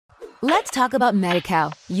Let's talk about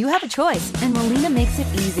Medi-Cal. You have a choice, and Molina makes it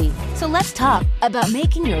easy. So let's talk about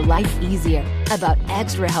making your life easier, about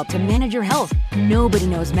extra help to manage your health. Nobody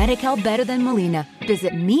knows Medi-Cal better than Molina.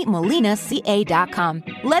 Visit meetmolinaca.com.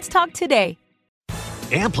 Let's talk today.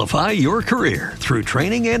 Amplify your career through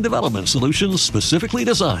training and development solutions specifically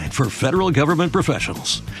designed for federal government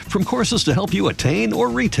professionals. From courses to help you attain or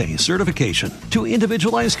retain certification, to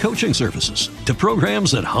individualized coaching services, to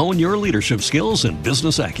programs that hone your leadership skills and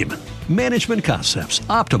business acumen, Management Concepts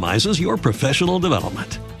optimizes your professional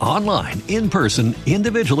development. Online, in person,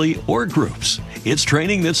 individually, or groups, it's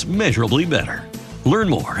training that's measurably better. Learn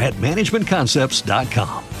more at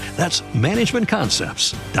managementconcepts.com. That's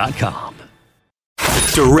managementconcepts.com.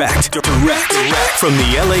 Direct from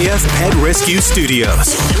the LAF Pet Rescue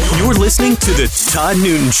Studios. You're listening to the Todd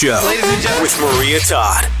Newton Show with Maria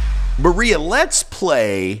Todd. Maria, let's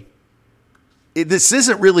play. This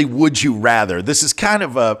isn't really Would You Rather. This is kind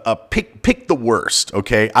of a pick the worst.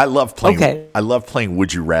 Okay, I love playing. Okay. I love playing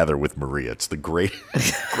Would You Rather with Maria. It's the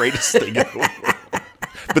greatest thing in the world.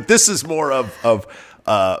 But this is more of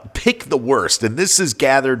pick the worst, and this is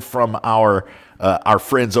gathered from our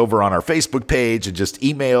friends over on our Facebook page and just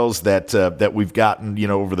emails that we've gotten,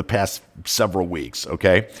 over the past several weeks.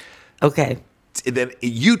 Okay. Okay. And then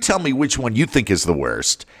you tell me which one you think is the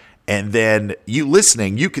worst, and then you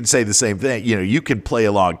listening, you can say the same thing. You can play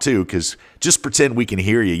along too, because just pretend we can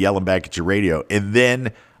hear you yelling back at your radio, and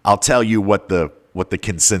then I'll tell you what the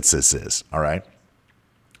consensus is. All right.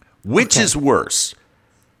 Which is worse,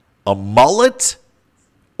 a mullet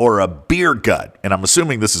or a beer gut? And I'm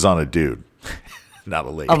assuming this is on a dude. Not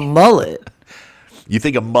a lady. A mullet. You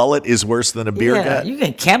think a mullet is worse than a beer gut? You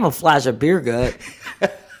can camouflage a beer gut.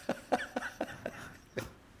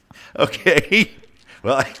 Okay.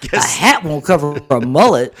 Well, I guess a hat won't cover a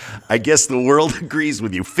mullet. I guess the world agrees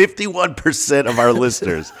with you. 51% of our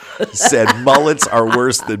listeners said mullets are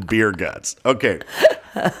worse than beer guts. Okay.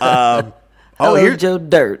 Hello, Joe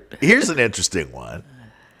Dirt. Here's an interesting one.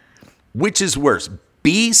 Which is worse,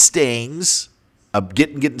 bee stings,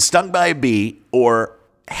 getting stung by a bee, or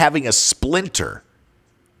having a splinter?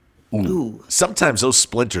 Ooh. Sometimes those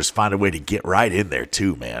splinters find a way to get right in there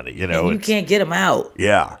too, man. And you can't get them out.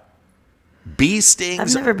 Yeah. Bee stings.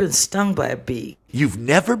 I've never been stung by a bee. You've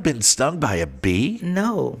never been stung by a bee?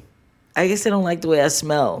 No. I guess I don't like the way I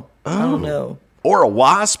smell. I don't know. Or a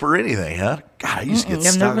wasp or anything, huh? God, I used to get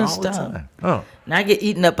stung all the time. Oh. And I get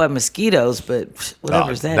eaten up by mosquitoes, but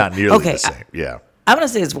whatever's that. Not nearly the same. Yeah. I'm going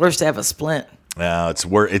to say it's worse to have a splint. No,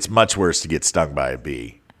 it's much worse to get stung by a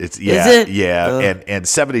bee. Is it? Yeah, and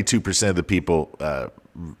 72% of the people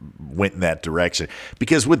went in that direction,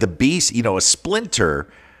 because with the bees, a splinter,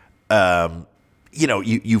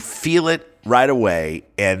 you feel it right away,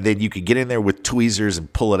 and then you can get in there with tweezers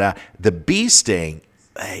and pull it out. The bee sting,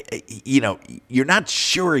 you're not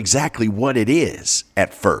sure exactly what it is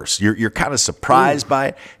at first. You're kind of surprised by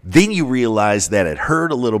it. Then you realize that it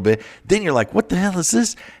hurt a little bit. Then you're like, what the hell is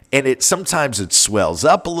this? And sometimes it swells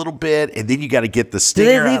up a little bit, and then you got to get the stinger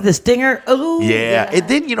out. Do they leave the stinger? Oh, yeah. And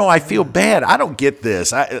then, I feel bad. I don't get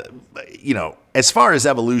this. As far as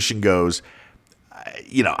evolution goes,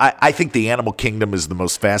 I think the animal kingdom is the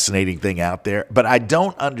most fascinating thing out there, but I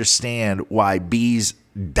don't understand why bees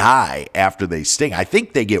die after they sting. I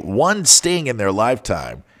think they get one sting in their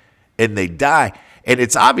lifetime, and they die, and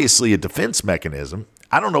it's obviously a defense mechanism.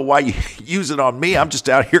 I don't know why you use it on me. I'm just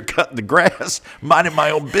out here cutting the grass, minding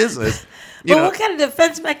my own business. What kind of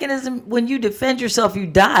defense mechanism, when you defend yourself, you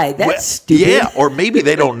die? That's stupid. Yeah, or maybe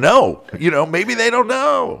they don't know. Maybe they don't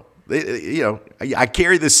know. I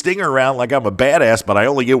carry this stinger around like I'm a badass, but I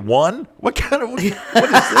only get one? What is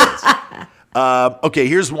this? Okay,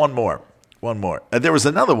 here's one more. There was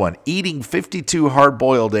another one, eating 52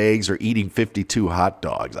 hard-boiled eggs or eating 52 hot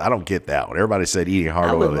dogs. I don't get that one. Everybody said eating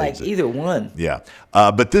hard-boiled eggs. I wouldn't like either one. Yeah.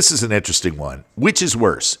 But this is an interesting one. Which is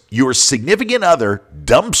worse, your significant other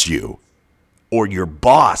dumps you or your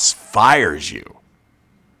boss fires you?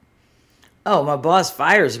 Oh, my boss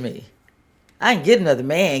fires me. I can get another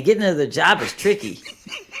man. Getting another job is tricky.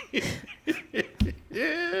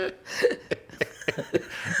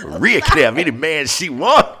 Maria can have any man she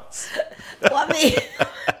wants. Well, I mean,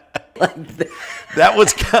 that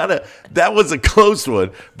was a close one,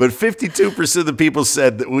 but 52% of the people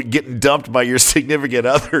said that getting dumped by your significant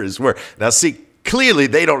other is worse. Now, see, clearly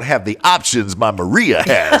they don't have the options my Maria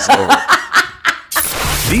has.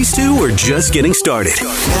 These two are just getting started.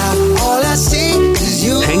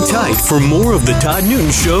 Hang tight for more of the Todd Newton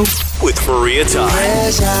Show with Maria Todd.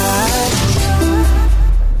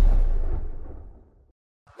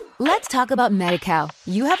 Let's talk about Medi-Cal.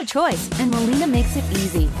 You have a choice, and Molina makes it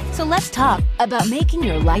easy. So let's talk about making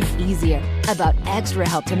your life easier, about extra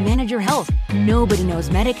help to manage your health. Nobody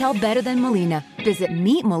knows Medi-Cal better than Molina. Visit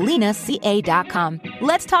meetmolinaca.com.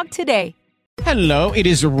 Let's talk today. Hello, it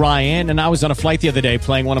is Ryan, and I was on a flight the other day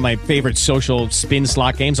playing one of my favorite social spin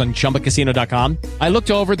slot games on ChumbaCasino.com. I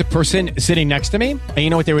looked over at the person sitting next to me, and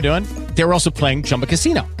you know what they were doing? They were also playing Chumba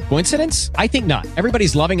Casino. Coincidence? I think not.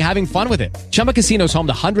 Everybody's loving having fun with it. Chumba Casino is home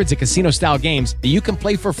to hundreds of casino-style games that you can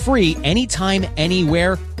play for free anytime,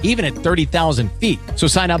 anywhere, even at 30,000 feet. So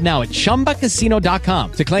sign up now at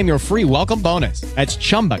ChumbaCasino.com to claim your free welcome bonus. That's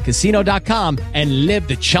ChumbaCasino.com and live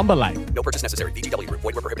the Chumba life. No purchase necessary. VGW. Void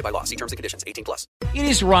where prohibited by law. See terms and conditions. 18 plus. It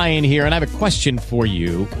is Ryan here, and I have a question for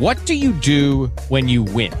you. What do you do when you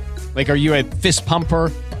win? Like, are you a fist pumper,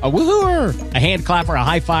 a woohooer, a hand clapper, a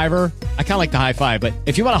high fiver? I kind of like the high five, but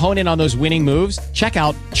if you want to hone in on those winning moves, check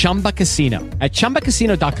out Chumba Casino. At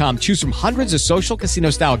ChumbaCasino.com, choose from hundreds of social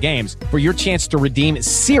casino-style games for your chance to redeem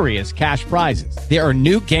serious cash prizes. There are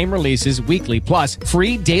new game releases weekly, plus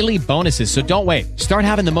free daily bonuses, so don't wait. Start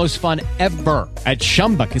having the most fun ever at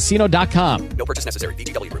ChumbaCasino.com. No purchase necessary.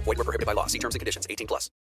 VGW. Void where prohibited by law. See terms and conditions. 18 plus.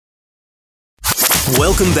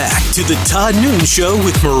 Welcome back to the Todd Newton Show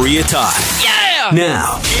with Maria Todd. Yeah!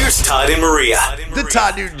 Now, here's Todd and Maria. The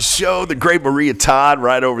Todd Newton Show, the great Maria Todd,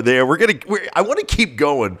 right over there. I want to keep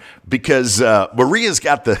going because Maria's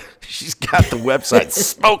got the website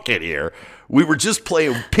smoking here. We were just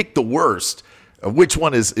playing Pick the Worst. Which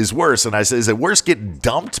one is worse? And I said, is it worse getting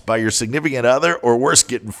dumped by your significant other or worse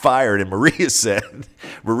getting fired? And Maria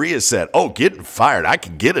said, oh, getting fired. I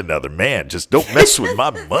can get another man. Just don't mess with my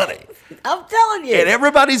money. I'm telling you. And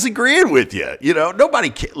everybody's agreeing with you. You know, nobody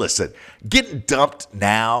can. Listen, getting dumped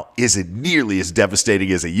now isn't nearly as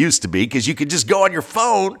devastating as it used to be because you can just go on your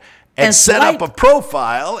phone and set up a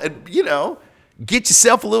profile and, get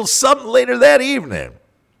yourself a little something later that evening.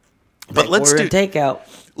 But let's do takeout.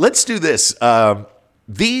 Let's do this.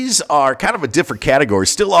 These are kind of a different category,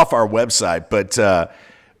 still off our website, but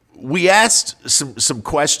we asked some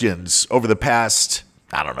questions over the past,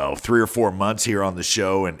 3 or 4 months here on the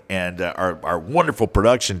show, and our wonderful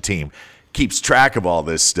production team keeps track of all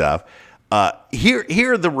this stuff.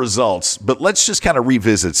 Here are the results, but let's just kind of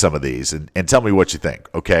revisit some of these and tell me what you think,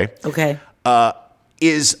 okay? Okay.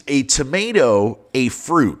 Is a tomato a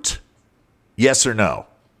fruit? Yes or no?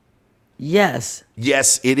 Yes.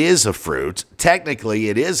 Yes, it is a fruit. Technically,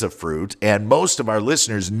 it is a fruit, and most of our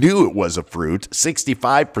listeners knew it was a fruit,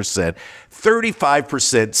 65%.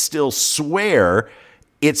 35% still swear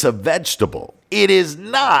it's a vegetable. It is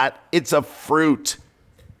not. It's a fruit.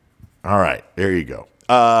 All right, there you go.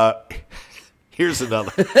 Here's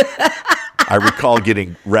another. I recall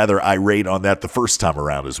getting rather irate on that the first time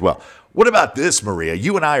around as well. What about this, Maria?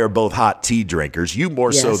 You and I are both hot tea drinkers. You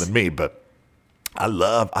more so than me, but I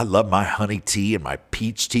love my honey tea and my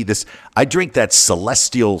peach tea. I drink that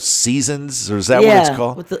Celestial Seasons, or is that what it's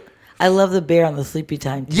called? I love the bear on the Sleepy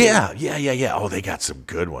Time tea. Yeah. Oh, they got some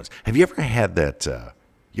good ones. Have you ever had that?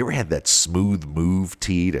 You ever had that Smooth Move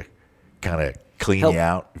tea to kind of clean you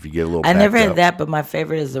out if you get a little? I never had up? that, but my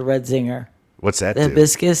favorite is the Red Zinger. What's that? The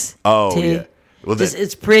hibiscus tea. Yeah. Well,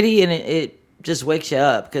 it's pretty and it just wakes you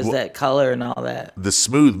up because that color and all that. The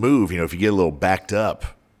Smooth Move, if you get a little backed up.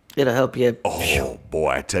 It'll help you. Oh,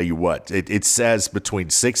 boy, I tell you what. It says between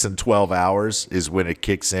 6 and 12 hours is when it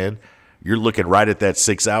kicks in. You're looking right at that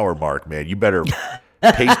 6-hour mark, man. You better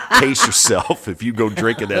pace yourself if you go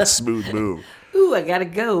drinking that Smooth Move. Ooh, I got to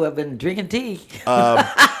go. I've been drinking tea.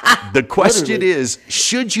 The question is,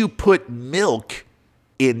 should you put milk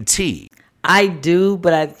in tea? I do,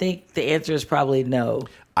 but I think the answer is probably no.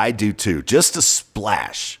 I do, too. Just a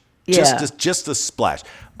splash. Yeah. Just a splash.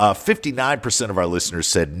 59% of our listeners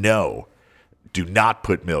said no, do not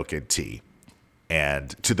put milk in tea. And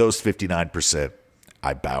to those 59%,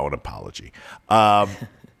 I bow an apology.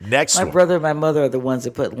 Next one. My brother and my mother are the ones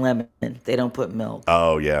that put lemon. They don't put milk.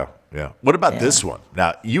 Oh, yeah. What about this one?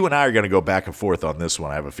 Now, you and I are going to go back and forth on this one,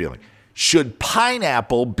 I have a feeling. Should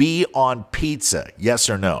pineapple be on pizza? Yes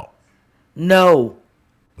or no? No.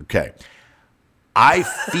 Okay. I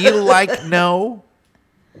feel like no.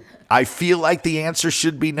 I feel like the answer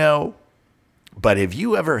should be no. But have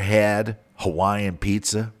you ever had Hawaiian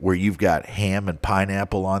pizza where you've got ham and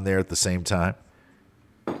pineapple on there at the same time?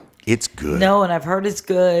 It's good. No, and I've heard it's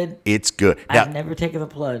good. It's good. Now, I've never taken the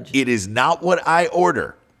plunge. It is not what I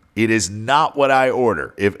order. If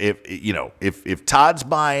Todd's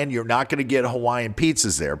buying, you're not going to get Hawaiian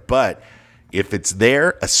pizzas there. But if it's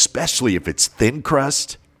there, especially if it's thin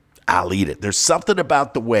crust, I'll eat it. There's something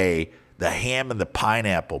about the way the ham and the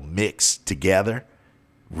pineapple mix together.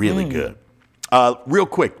 Really good. Real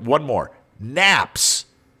quick, one more. Naps,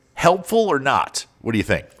 helpful or not? What do you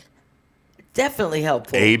think? Definitely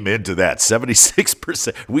helpful. Amen to that.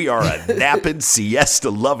 76%. We are a napping,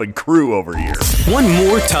 siesta-loving crew over here. Want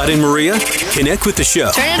more Todd and Maria? Connect with the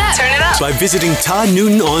show. Turn it up. By visiting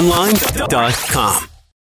ToddNewtonOnline.com.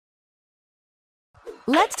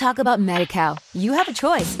 Let's talk about Medi-Cal. You have a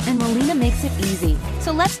choice, and Molina makes it easy.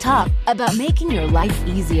 So let's talk about making your life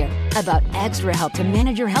easier, about extra help to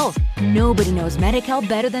manage your health. Nobody knows Medi-Cal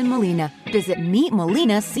better than Molina. Visit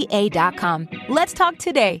meetmolinaca.com. Let's talk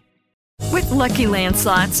today. With Lucky Land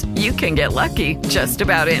Slots, you can get lucky just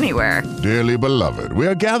about anywhere. Dearly beloved, we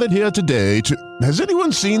are gathered here today to... Has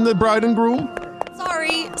anyone seen the bride and groom?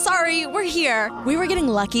 Sorry, we're here. We were getting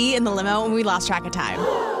lucky in the limo and we lost track of time.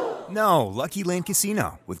 No, Lucky Land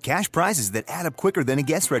Casino, with cash prizes that add up quicker than a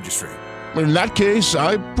guest registry. In that case,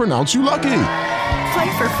 I pronounce you lucky.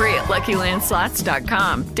 Play for free at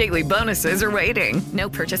LuckyLandSlots.com. Daily bonuses are waiting. No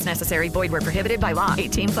purchase necessary. Void where prohibited by law.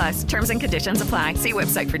 18+. Terms and conditions apply. See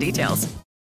website for details.